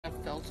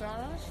filter on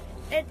us?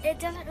 It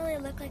doesn't really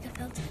look like a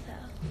filter though.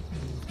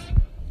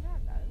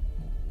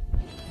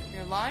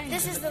 You're lying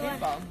This to is the the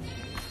people.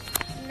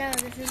 one. No,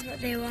 this is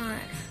what they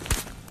want.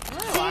 No,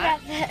 See that?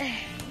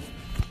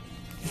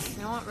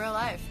 They want real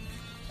life.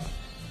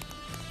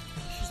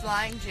 She's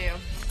lying to you.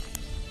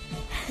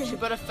 She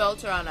put a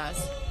filter on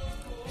us.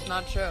 It's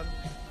not true.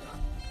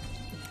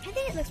 I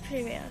think it looks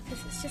pretty real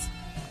because it's just.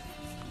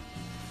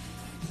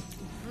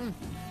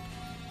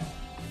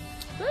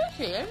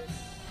 Pretty.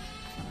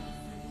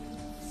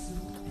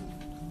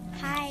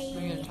 Hi. Are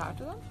you gonna talk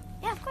to them?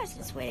 Yeah, of course.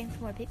 Just waiting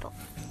for more people.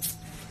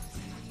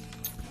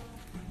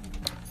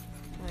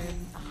 There's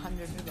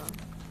 100 people.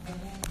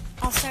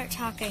 I'll start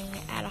talking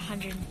at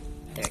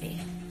 130.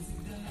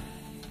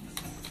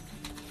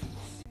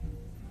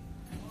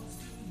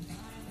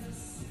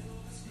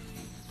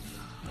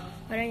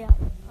 What are y'all?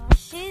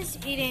 She's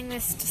eating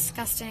this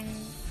disgusting,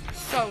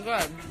 So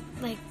good.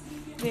 like,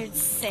 weird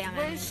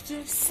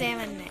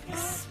salmon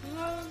mix.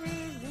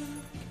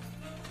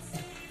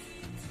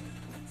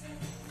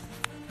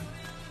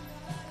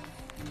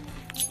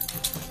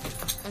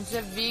 It's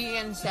a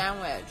vegan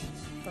sandwich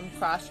from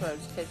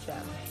Crossroads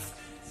Kitchen.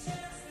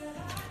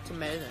 It's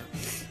amazing.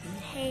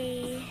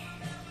 Hey.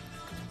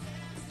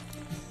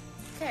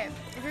 Okay,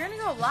 if you're gonna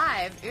go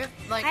live, you're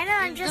like I know,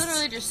 I'm you're just-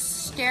 literally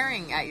just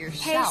staring at Hey,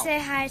 yourself. say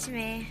hi to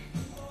me.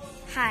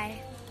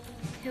 Hi.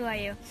 Who are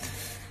you?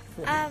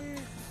 Why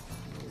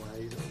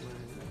you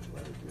don't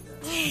let her do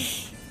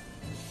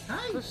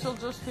that? But she'll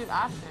just keep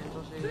asking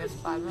until she gets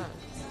 5 minutes.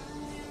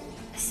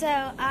 So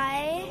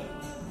I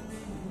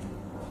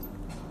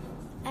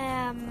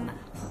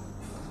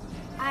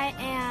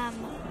am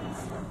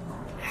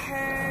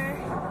her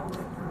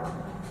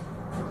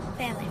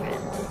family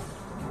friend.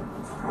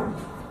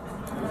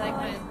 You're like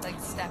my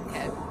step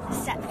kid.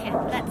 Step kid.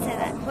 Let's say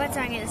that. What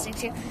song are you listening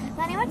to?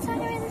 Lenny, what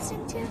song are you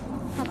listening to?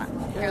 Hold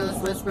on. Careless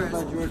Whisper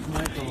Whispers. by George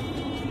Michael.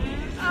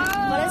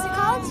 What is it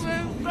called?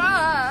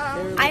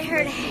 I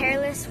heard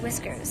Hairless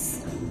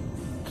Whiskers.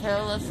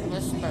 Careless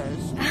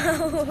Whispers.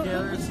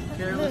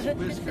 Careless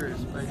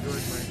Whiskers by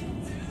George Michael.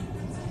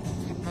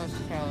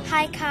 Most careless.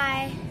 Hi,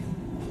 Kai.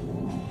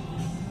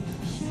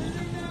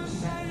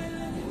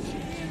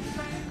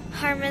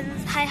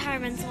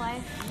 Harmon's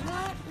wife.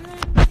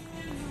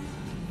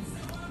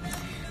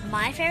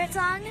 My favorite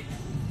song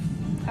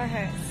or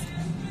hers?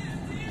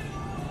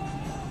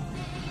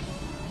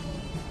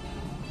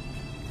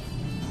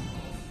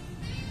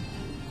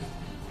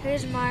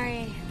 Who's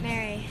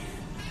Mary?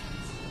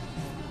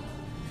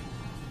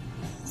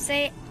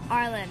 Say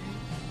Arlen.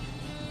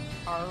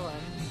 Arlen.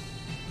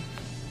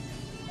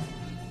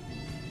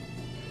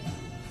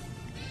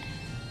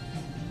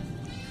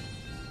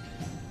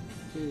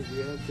 Dude, do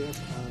you have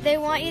Jeff on? They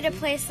want you to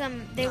play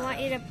some. They want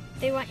you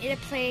to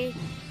play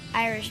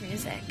Irish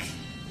music.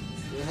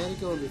 You had it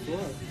going before.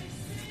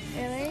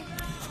 Really?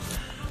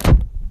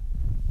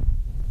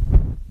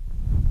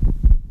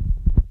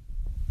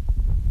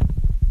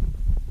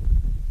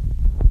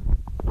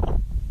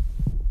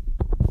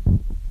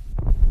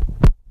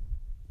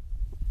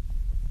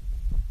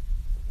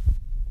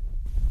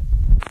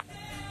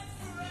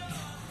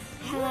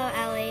 Hello,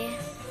 Ellie.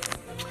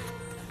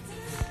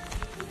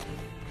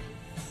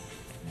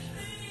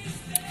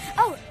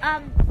 Oh,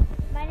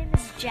 my name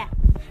is Jeff.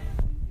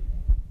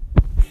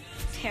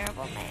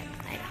 Terrible name,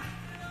 I know.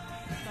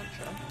 Not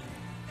true.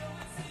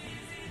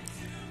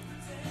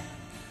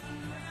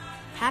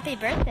 Happy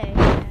birthday,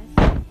 yes.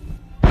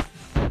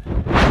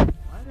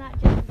 Not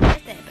just his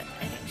birthday, but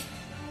I think.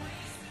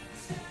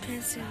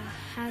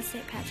 How's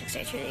St. Patrick's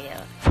Day treating you?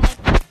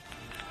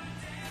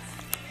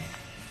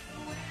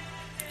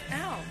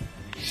 Ow.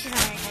 She's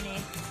not wearing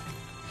any.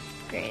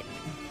 Great.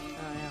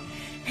 Oh,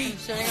 yeah. I'm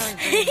sitting on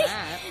green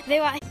mat. They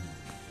want.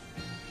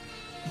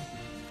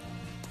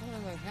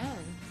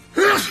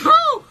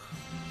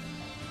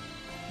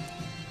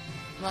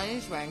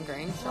 Lenny's wearing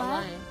green. Show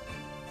What? Lenny.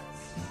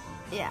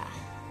 Yeah.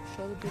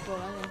 Show the people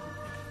Lenny.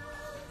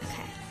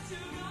 Okay.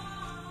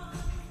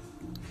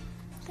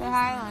 Say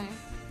hi, Lenny.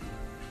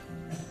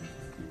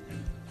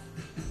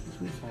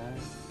 Sweet pie.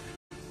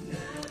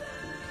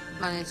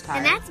 Lenny's tired.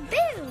 And that's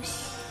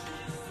Boosh.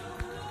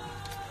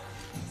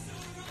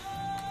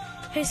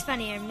 Who's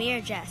funnier, me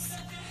or Jess?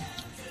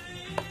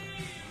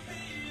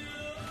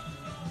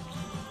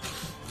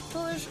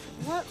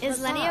 What Is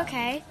was Lenny that?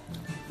 okay?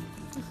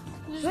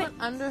 She just went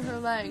under her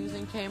legs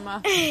and came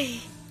up.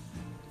 She's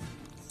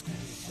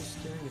just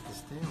staring at the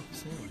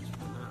sandwich,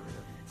 but not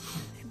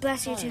really.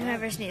 Bless you Oh, to yeah.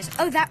 whoever sneezed.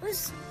 Oh, that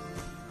was.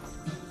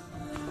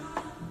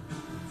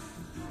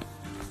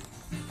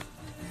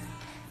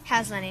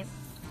 How's Lenny?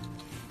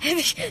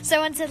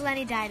 Someone said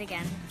Lenny died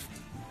again.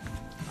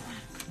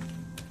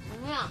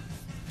 Yeah.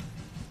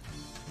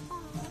 Oh,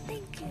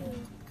 thank you.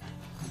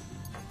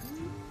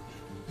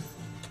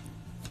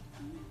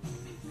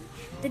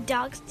 The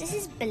dogs. This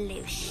is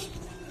Belush.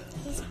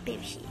 He's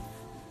Booshy.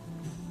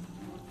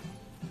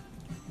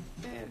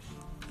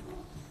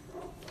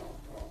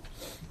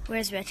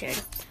 Where's Richard?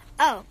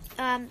 Oh, he's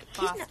not.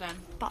 Boston.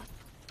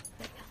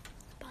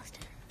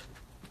 Boston.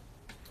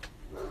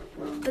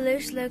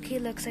 Belush low-key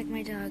looks like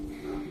my dog.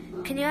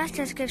 Can you ask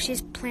Jessica if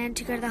she's planned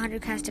to go to the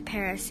 100 class to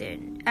Paris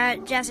soon?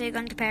 Jess, are you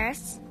going to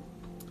Paris?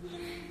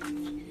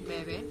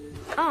 Maybe.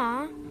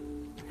 Aw.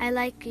 I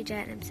like you,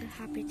 Jet. I'm so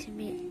happy to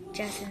meet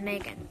Jess and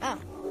Megan. Oh,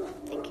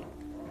 thank you.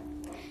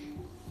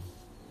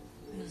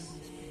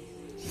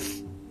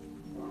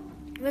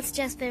 What's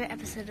Jess' favorite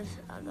episode of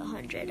the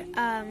 100?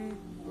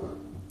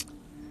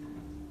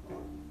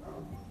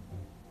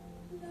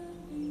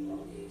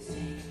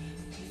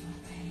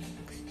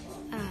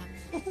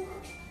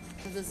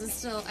 This is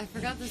still, I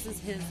forgot this is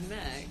his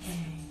mix.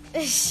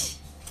 Ish.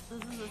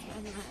 This is his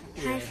mix.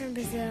 Hi from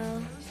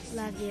Brazil.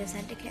 Love you.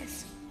 Send a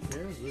kiss.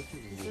 There's with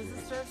you. This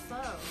is so slow.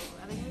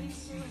 I think we need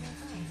to do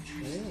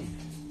it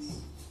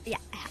Yeah. Yeah,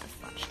 I have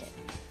watched it.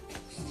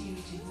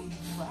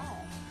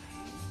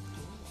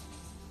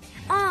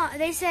 Oh,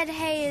 they said,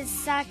 hey, is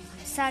Sach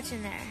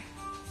in there?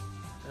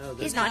 Oh,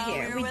 He's not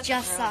here. We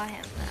just saw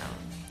him, though.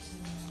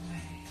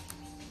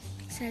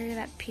 Excited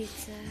about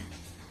pizza.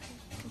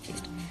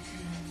 Confused.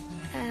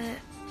 Oh,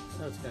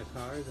 it's got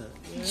cars.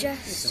 Yeah,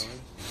 Just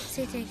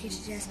say thank you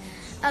to Jess.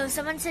 Oh,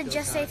 someone said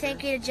just say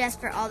thank you to Jess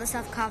for all the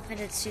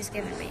self-confidence she's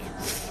given me.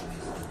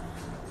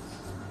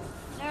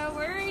 No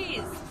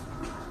worries.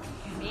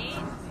 Me?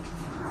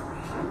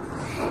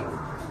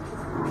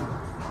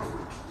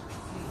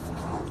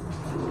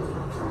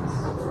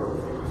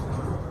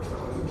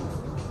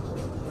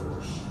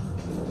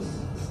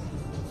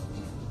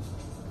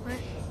 What?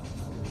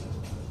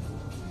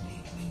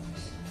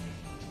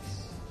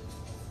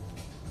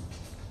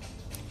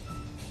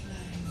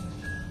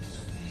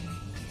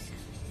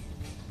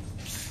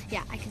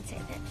 Yeah, I can save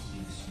it.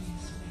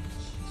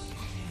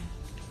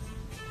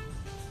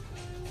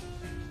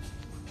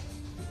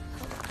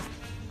 Hold on.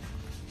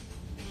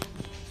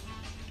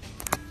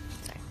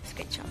 Sorry,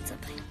 screenshot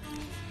something.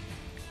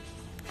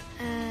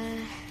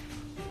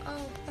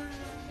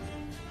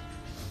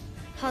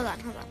 Hold on.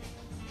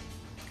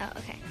 Oh,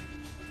 okay.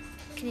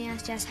 Can you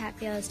ask Jess how it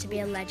feels to be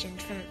a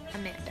legend from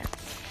Amanda?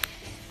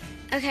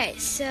 Okay,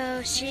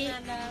 so she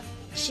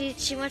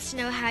wants to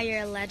know how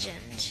you're a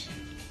legend.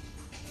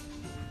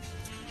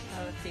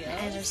 How it feels.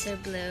 The eyes are so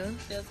blue.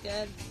 Feels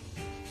good.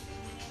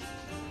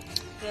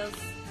 Feels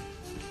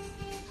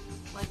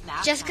like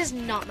that. Jessica's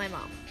not my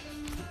mom.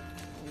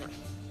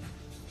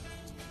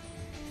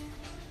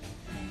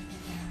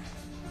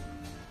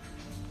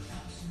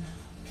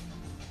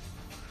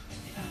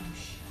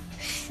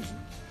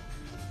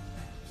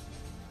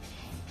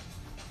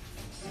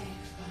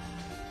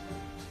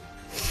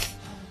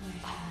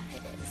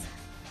 It is.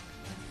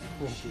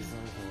 She's on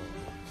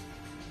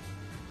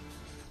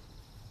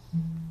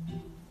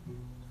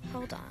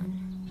Hold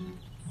on.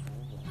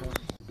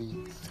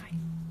 beat. Sorry.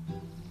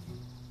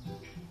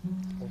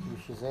 If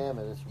you Shazam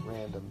it, it's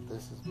random.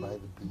 This is by the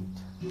beat.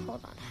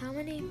 Hold on. How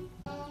many?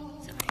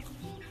 Sorry.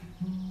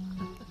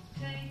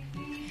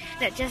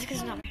 No,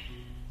 Jessica's not.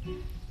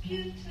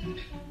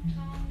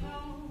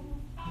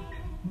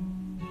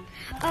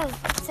 Oh,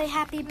 say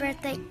happy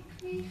birthday.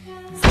 Say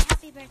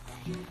happy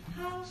birthday.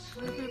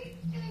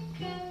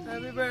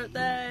 Happy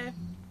birthday.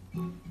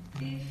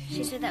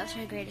 She said that was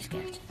her greatest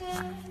gift.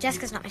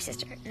 Jessica's not my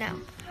sister. No.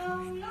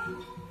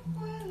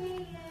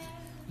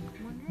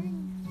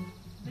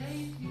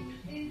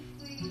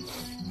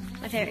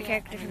 My favorite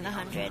character from the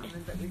 100.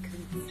 That we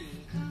couldn't see,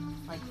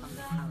 like from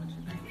the couch.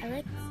 I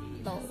like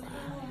Lola.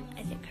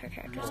 I think her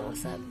character's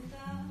awesome.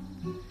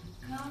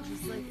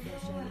 Just like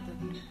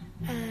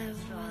Well,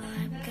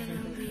 I'm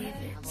gonna leave.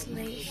 It's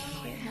late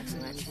here. Have so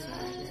much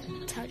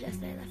fun. Tell Jess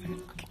that I love her.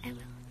 Okay, I will.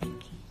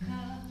 Thank you.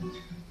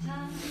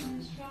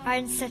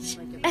 I'm such. this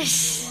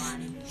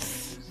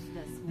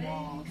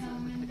wall, so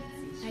we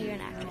couldn't see. Are you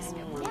an actress?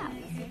 Yeah.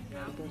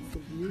 That's the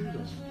view, though.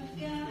 That's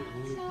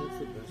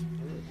the best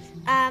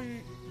part.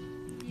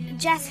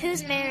 Jess,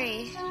 who's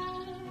Mary?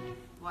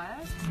 What?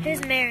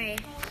 Who's Mary?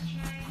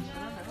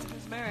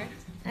 Who's Mary?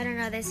 I don't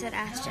know. They said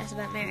ask Jess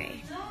about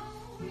Mary.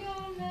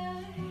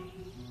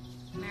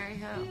 Mary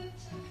who?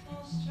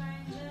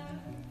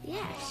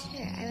 Yeah,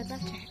 sure. I would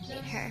love to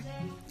meet her.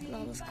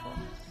 Lola's cool.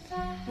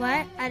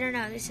 What? I don't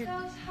know. They said.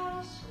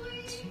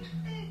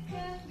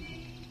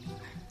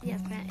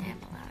 Yes, I am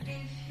allowed.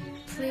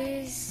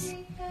 Please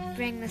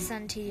bring the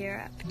sun to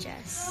Europe,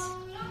 Jess.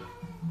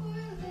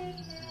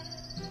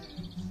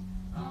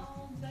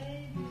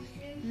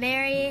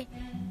 Mary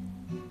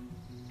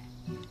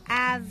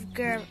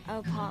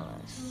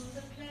Avgeropoulos.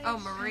 Oh,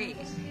 Marie.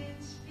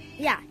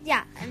 Yeah,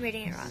 I'm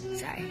reading it wrong.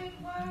 Sorry.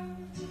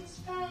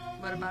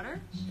 What about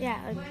her? Yeah,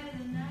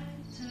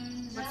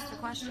 What's the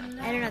question?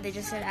 I don't know. They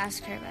just said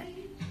ask her, but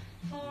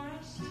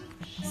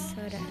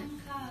soda.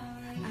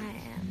 I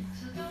am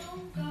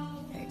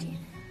 13.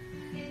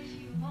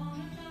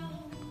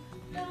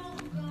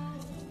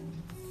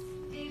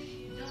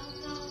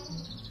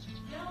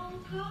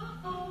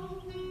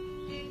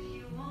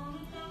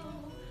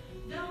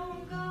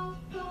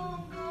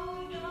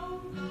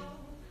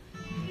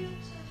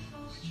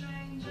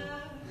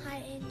 Hi,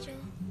 Angel.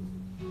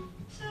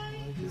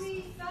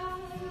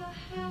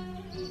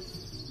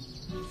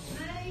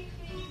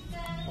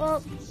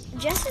 Well,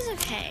 Jess is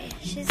okay.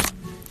 She's.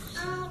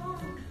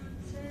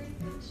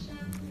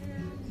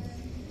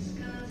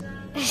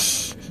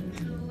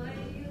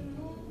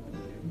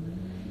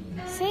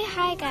 Say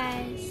hi,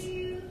 guys.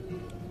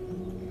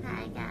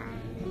 Hi,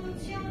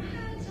 guys.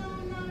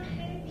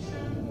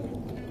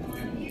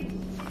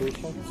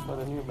 For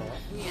the new map.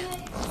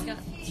 Yeah, it's got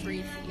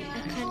 3 feet.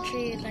 A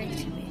country you'd like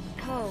to be.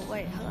 Oh,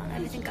 wait, hold on.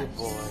 Everything got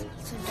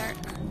so dark.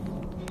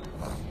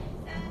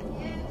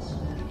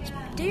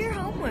 Do your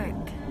homework.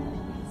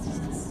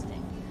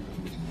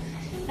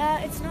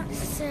 It's not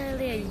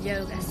necessarily a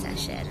yoga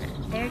session.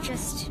 They're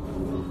just. I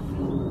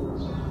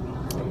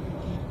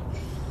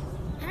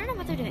don't know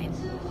what they're doing.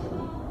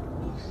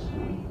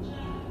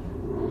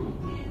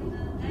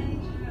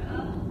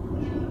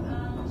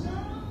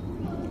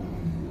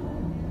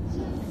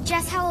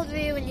 Jess, how old were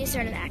you when you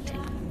started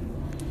acting?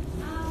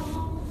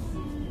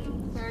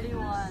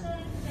 31.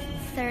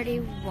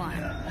 31.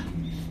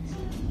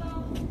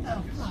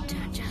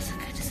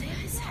 Jessica, to say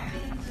hi, Sarah.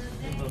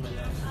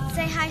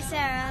 Say hi,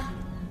 Sarah.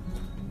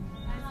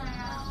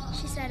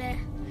 She said it.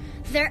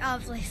 They're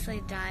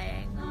obviously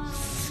dying.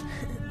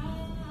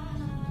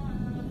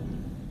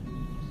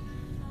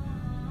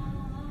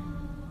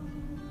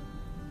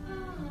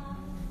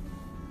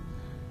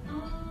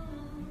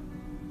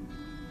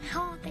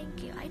 Oh,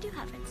 thank you. I do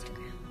have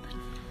Instagram.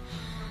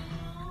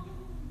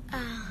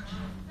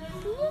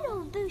 But,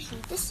 little Lucy,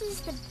 this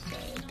is the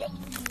baby.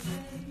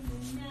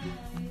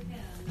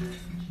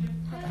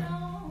 Hold on.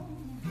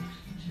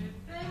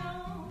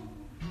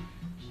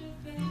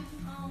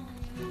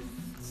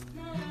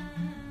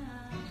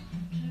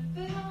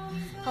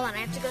 Hold on, I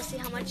have to go see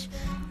how much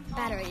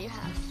battery you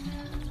have.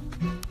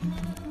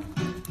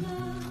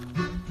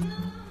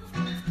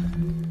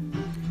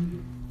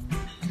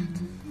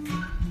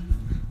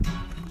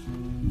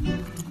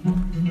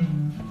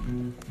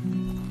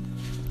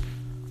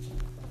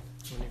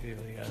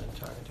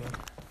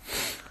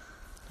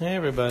 Hey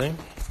everybody.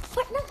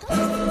 What? No,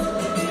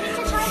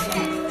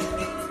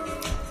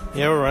 don't.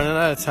 Yeah, we're running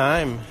out of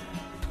time.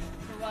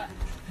 For what?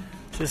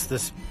 Just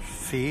this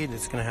feed,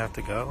 it's gonna have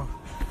to go.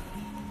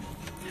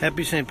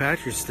 Happy St.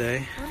 Patrick's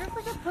Day. I wonder if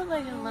we could put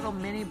like a little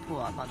mini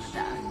pool up on the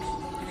deck. I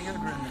think it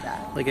would ruin the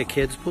deck. Like a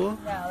kid's pool?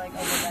 Yeah, like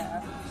over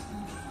there.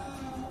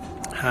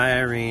 Hi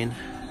Irene.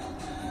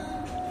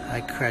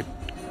 Hi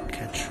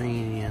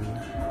Katrinian.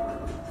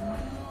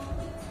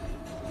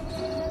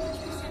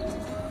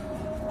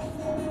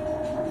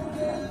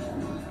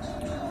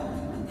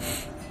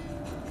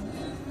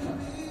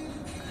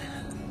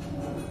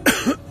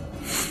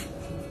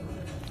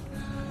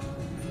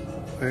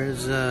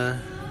 Where's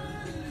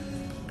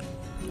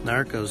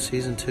Narcos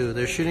season 2?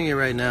 They're shooting it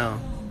right now.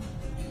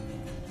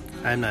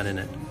 I'm not in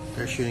it.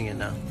 They're shooting it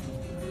now.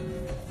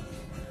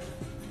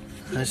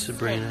 Hi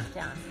Sabrina.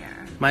 Down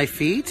here. My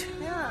feet?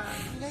 Yeah,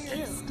 you got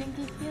your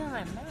stinky feet on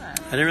my mat.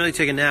 I didn't really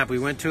take a nap. We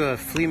went to a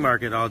flea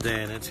market all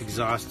day and it's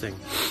exhausting.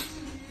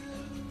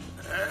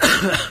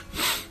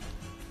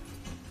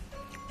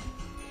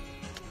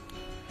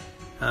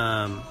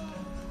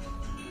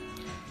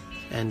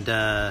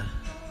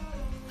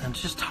 I'm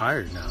just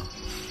tired now.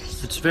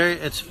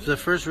 It's the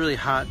first really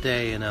hot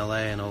day in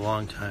LA in a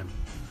long time.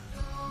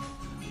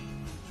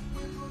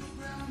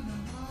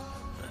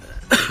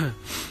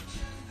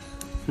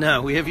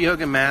 No, we have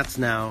yoga mats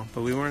now,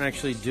 but we weren't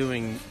actually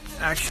doing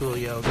actual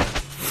yoga.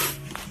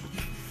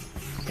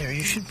 Here,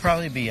 you should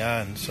probably be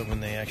on so when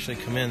they actually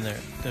come in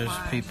there's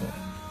people.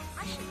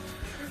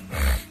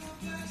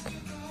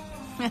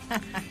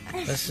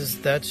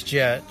 That's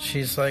Jet.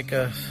 She's like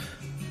a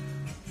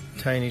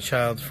tiny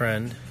child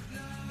friend.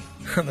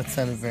 That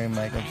sounded very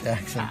Michael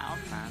Jackson.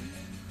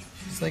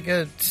 She's like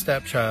a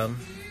stepchild.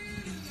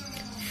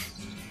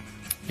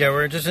 Yeah,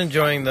 we're just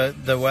enjoying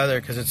the weather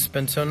because it's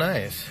been so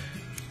nice.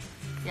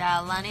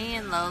 Yeah, Lenny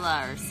and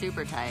Lola are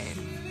super tight.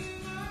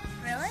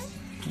 Really?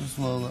 Just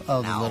Lola.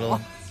 Oh, No. the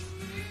little.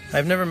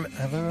 Have I ever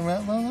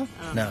met Lola?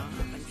 I don't No. know, I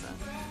don't think so.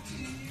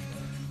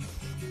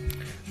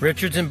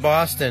 Richard's in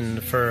Boston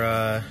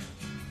for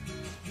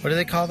what do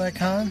they call that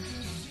con?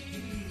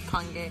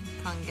 Congadon?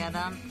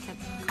 Congadon?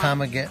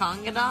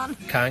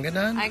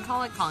 Congadon? I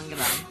call it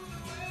Congadon.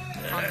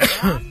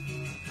 Congadon? I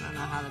don't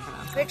know how to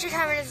pronounce it. Richard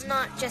Harmon is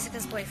not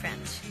Jessica's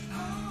boyfriend.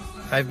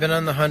 I've been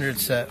on the 100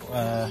 set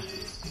a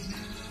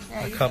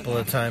couple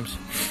of times.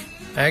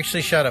 I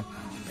actually shot a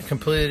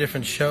completely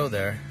different show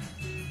there.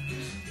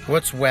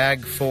 What's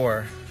WAG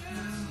for?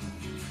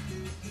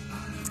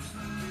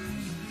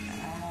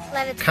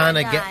 Let it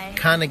die.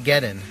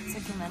 Conageddon. It's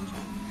a convention.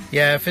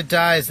 Yeah, if it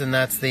dies, then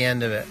that's the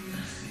end of it.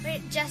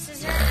 Wait, Jess,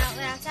 is there an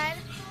outlet outside?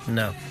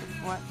 No.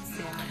 What's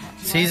the other one?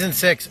 Season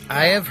 6.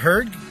 I have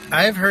heard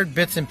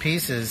bits and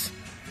pieces.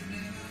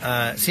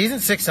 Season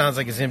 6 sounds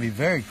like it's going to be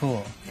very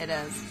cool. It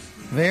is.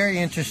 Very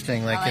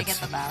interesting. Like, like it's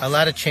it the best. a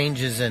lot of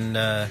changes and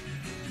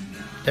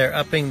they're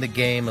upping the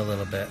game a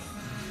little bit.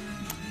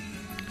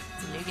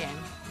 It's a new game.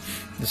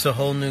 It's a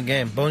whole new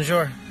game.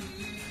 Bonjour.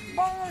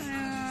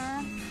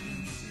 Bonjour.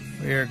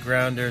 We are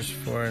grounders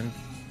for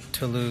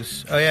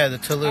Toulouse. Oh yeah, the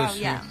Toulouse. Oh,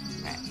 yeah.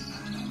 Right.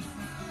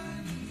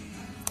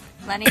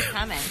 Lenny's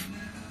coming.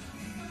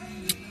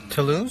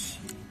 Toulouse?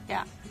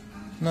 Yeah.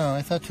 No,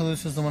 I thought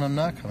Toulouse is the one I'm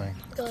not coming.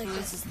 Go like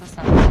This this. is the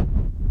 7th.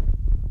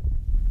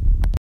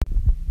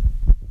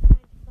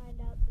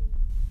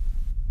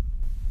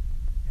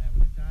 Yeah,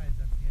 when it dies,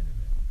 that's the end of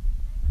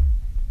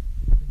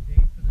it. The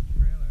date for the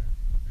trailer.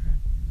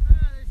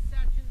 There's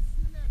Sachin's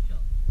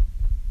special.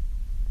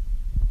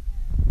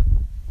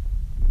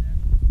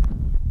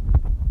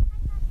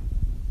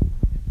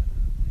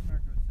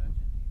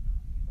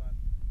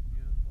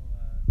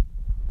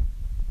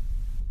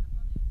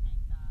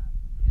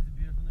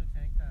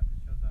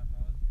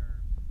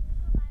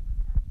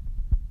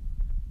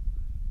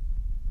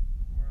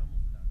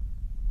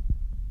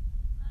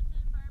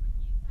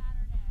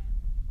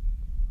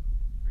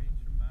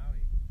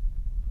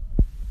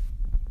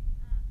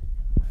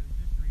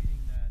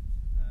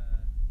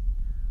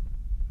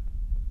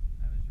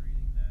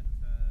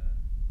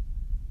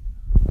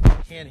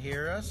 Can't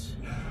hear us?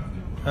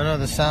 Oh no,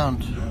 the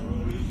sound.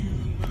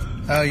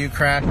 Oh, you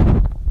cracked.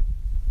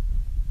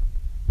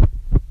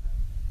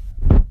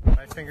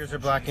 My fingers are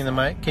blocking the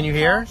mic. Can you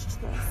hear?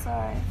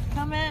 Sorry.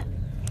 Comment.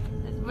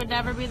 It would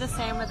never be the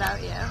same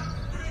without you.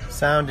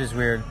 Sound is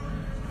weird.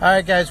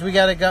 Alright guys, we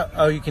gotta go.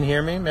 Oh, you can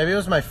hear me? Maybe it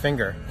was my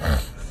finger.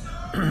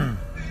 I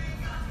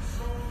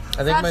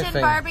think my Sachin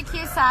finger.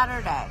 Barbecue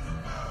Saturday.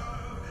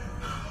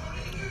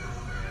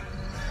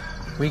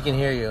 We can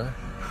hear you.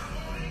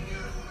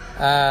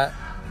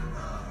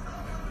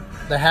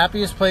 The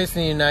happiest place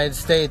in the United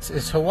States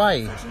is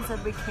Hawaii. Sachin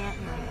said we can't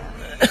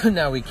hear you.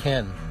 Now we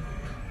can.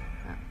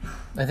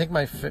 I think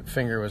my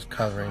finger was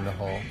covering the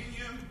hole.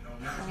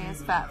 And he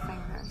has fat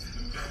fingers.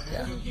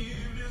 Yeah.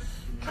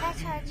 Can I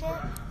charge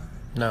it?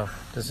 No,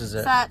 this is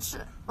it. Such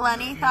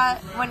Lenny thought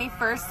when he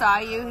first saw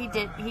you, he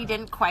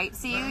didn't quite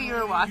see you. You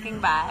were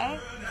walking by,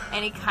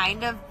 and he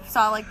kind of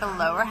saw like the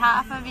lower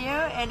half of you,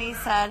 and he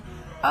said,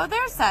 "Oh,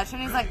 there's Sachin."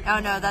 He's like, "Oh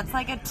no, that's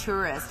like a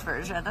tourist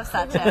version of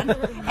Sachin."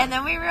 And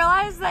then we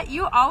realized that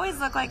you always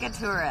look like a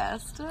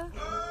tourist.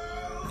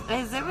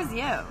 It was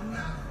you.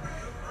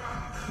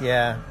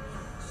 Yeah.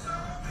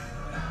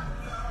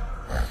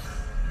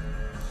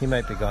 He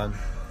might be gone.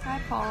 Hi,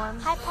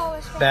 Poland. Hi,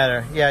 Polish fan.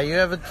 Better. Yeah, you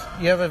have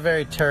a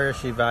very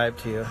touristy vibe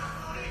to you.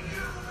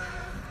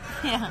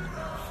 Yeah.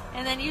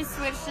 And then you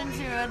switched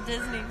into a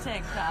Disney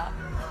tank top.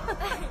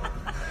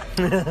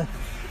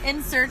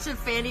 In search of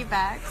fanny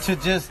packs. To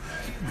just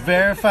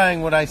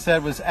verifying what I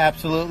said was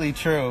absolutely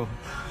true.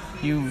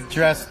 You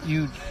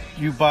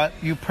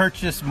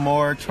purchased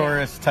more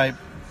tourist type.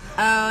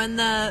 Oh, and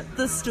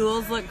the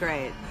stools look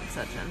great,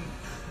 Sachin.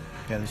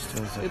 Yeah, the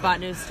stools. We bought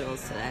new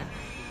stools today.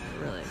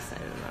 We're really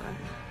excited about it.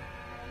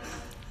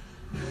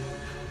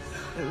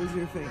 It was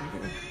your finger.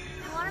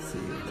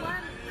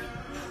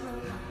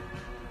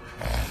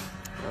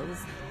 That was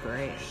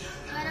great.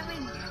 Why don't we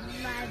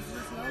live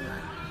with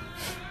Lola?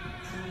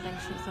 I don't think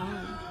she's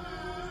on.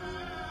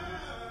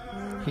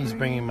 He's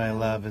bringing my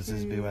love as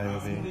his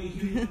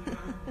BYOB.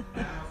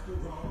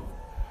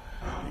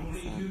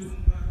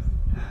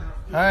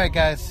 All right,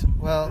 guys.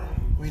 Well,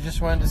 we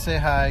just wanted to say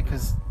hi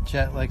because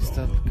Jet likes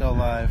to go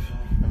live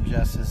from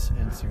Jess's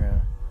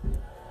Instagram.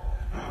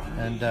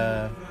 And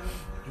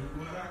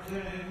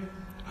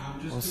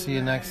we'll see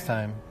you next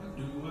time.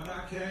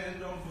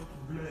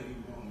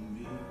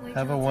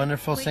 Have a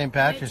wonderful St.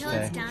 Patrick's Wait till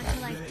Day. it's down to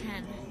like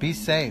 10. Be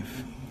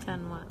safe.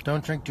 10 what?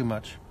 Don't drink too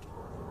much.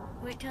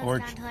 Wait till Or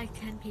it's down to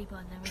like 10 people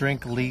and then we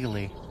Drink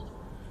legally.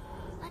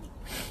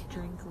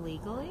 Drink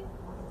legally?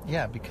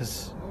 Yeah,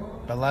 because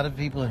a lot of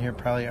people in here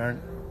probably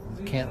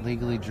can't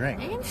legally drink.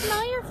 I can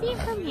smell your feet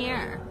from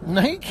here.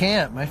 No, you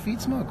can't. My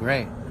feet smell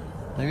great.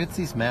 Maybe it's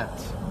these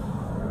mats.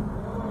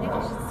 Maybe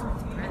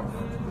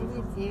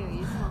it's you.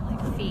 You smell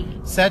like feet.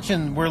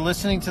 Sechin, we're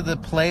listening to the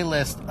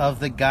playlist of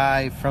the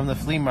guy from the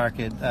flea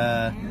market. Give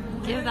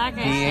that guy The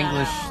a shout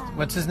English. out.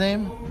 What's his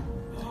name?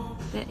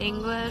 The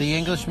English. The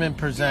Englishman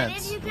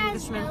Presents. Do any of you guys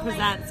Englishman know,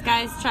 Presents.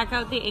 Guys, check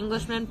out The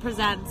Englishman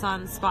Presents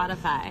on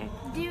Spotify.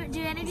 do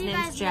any of His you name's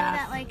guys know Jeff.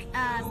 that like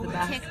the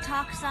best.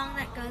 TikTok song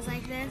that goes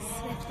like this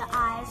with the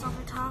eyes on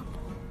the top?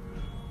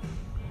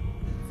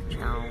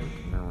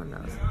 No one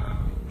knows.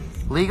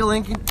 Legal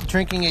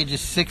drinking age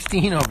is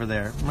 16 over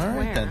there. All right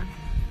Where? then.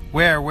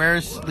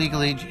 Where's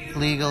legal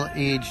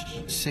age?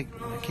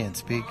 I can't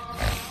speak.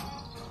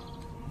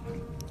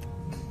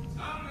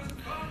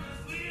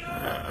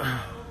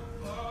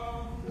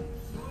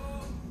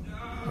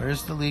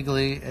 Where's the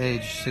legally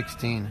age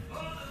 16?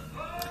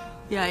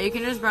 Yeah, you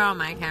can just borrow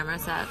my camera,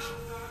 Satch.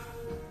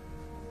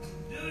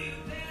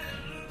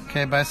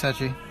 Okay, bye,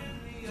 Sachi.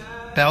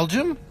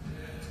 Belgium?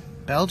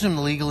 Belgium,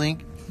 the legal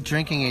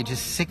drinking age is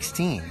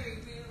 16.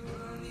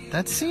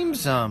 That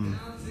seems, In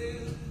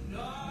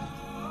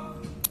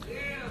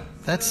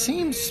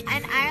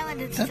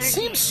Ireland it's 13. that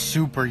seems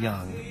super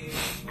young.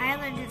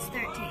 Ireland it's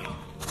 13.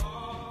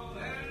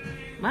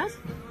 What?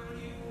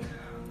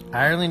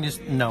 Ireland is,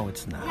 no,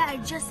 it's not. Yeah, I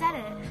just said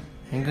it.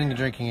 England, the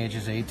drinking age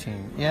is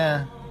 18.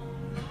 Yeah.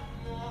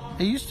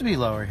 It used to be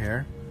lower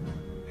here.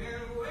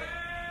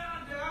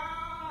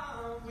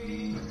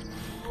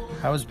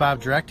 How was Bob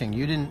directing?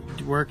 You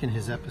didn't work in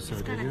his episode,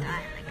 It's did gonna you?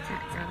 die like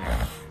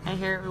that. I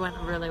hear it went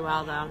really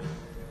well, though.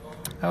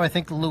 Oh, I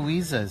think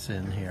Louisa's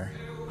in here.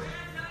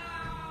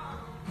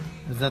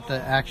 Is that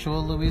the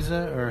actual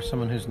Louisa or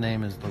someone whose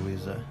name is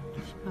Louisa?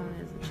 Oh,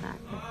 it is a chat.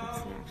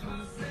 That's the actual.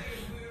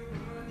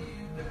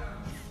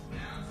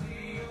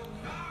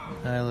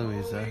 Hi,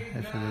 Louisa, if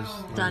it is.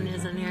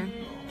 Danya's in here.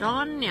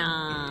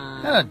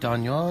 Danya. Hello,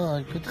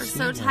 Danya. Good to We're see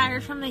so you.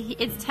 tired from the heat.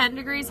 It's 10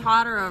 degrees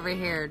hotter over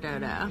here,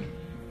 Dodo.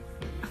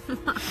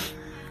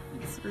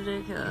 It's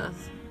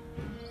ridiculous.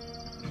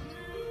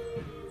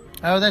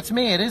 Oh, that's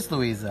me. It is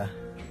Louisa.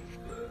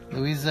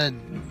 Louisa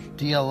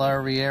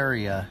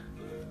Dialaria.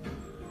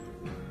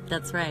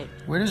 That's right.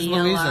 Where does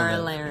Louisa live?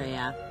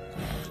 Dialaria.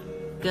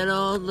 Good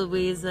old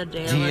Louisa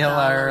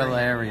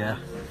Dialaria.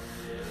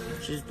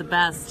 She's the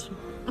best.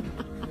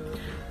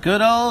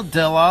 Good old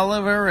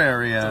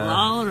Dilalivarian.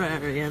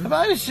 Dilalivarian.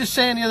 I was just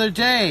saying the other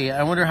day,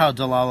 I wonder how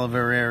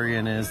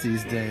Dilalivarian is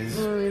these days.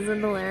 Louisa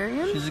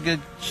Dilalivarian? She's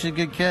a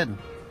good kid.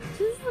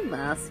 She's the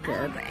best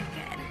kid.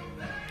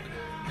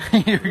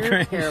 You're You're a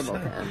great. terrible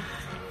kid.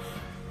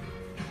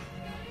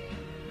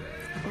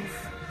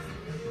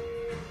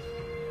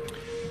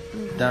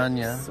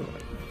 Danya. All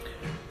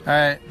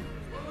right.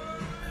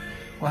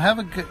 Well, have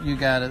a good. You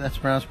got it. That's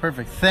pronounced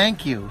perfect.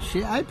 Thank you.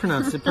 I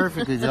pronounced it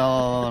perfectly.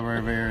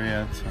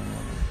 Dilalivarian.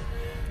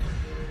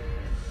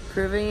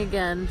 Proving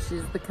again,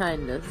 she's the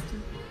kindest.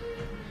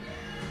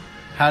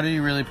 How do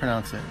you really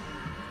pronounce it?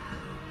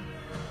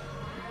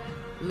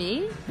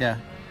 Me? Yeah.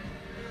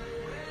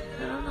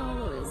 I don't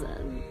know, Louisa.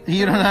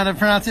 You don't know how to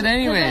pronounce it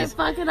anyways. I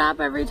fuck it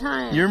up every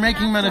time. You're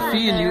making fun of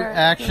Fee and you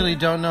actually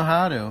don't know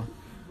how to.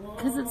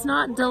 Because it's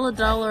not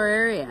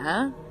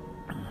Diladolaria.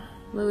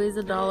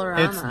 Louisa Dollarama.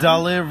 It's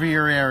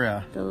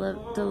Deliveria.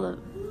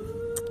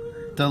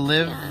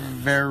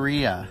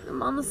 Deliveria.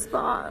 I'm on the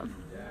spot.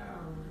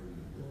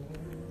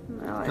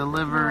 No,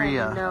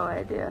 Deliveria. I have no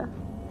idea.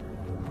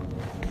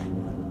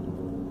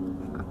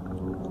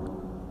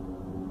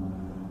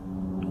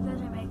 You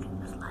guys are making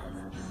this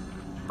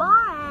live.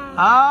 Bye.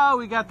 Oh,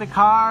 we got the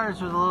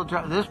cars with a little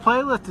drop. This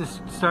playlist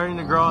is starting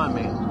to grow on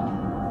me.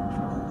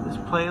 This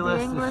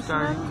playlist is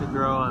starting to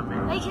grow on me.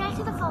 Hey, can I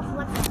see the phone for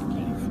 1 second,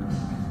 please?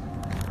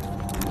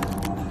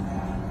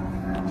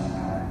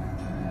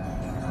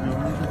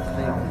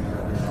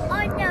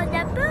 Oh no,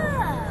 the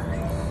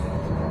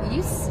book!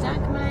 You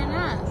stuck mine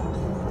up.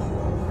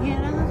 Yeah,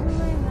 that was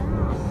my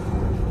mouth.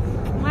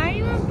 Why are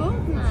you on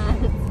both nuts?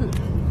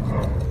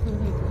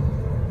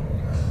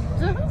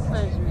 Don't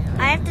push me.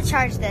 I have to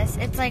charge this.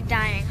 It's like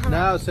dying. Hold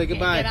on. No, say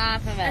goodbye. Get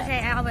off of it. Okay,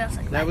 I'll be able to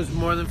say goodbye. That was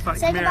more than fun.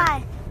 Say Come here.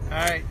 goodbye. All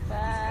right.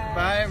 Bye.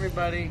 Bye,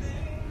 everybody.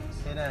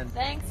 Sit down.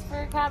 Thanks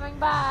for coming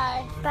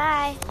by.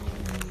 Bye.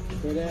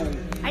 Sit down.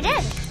 I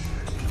did.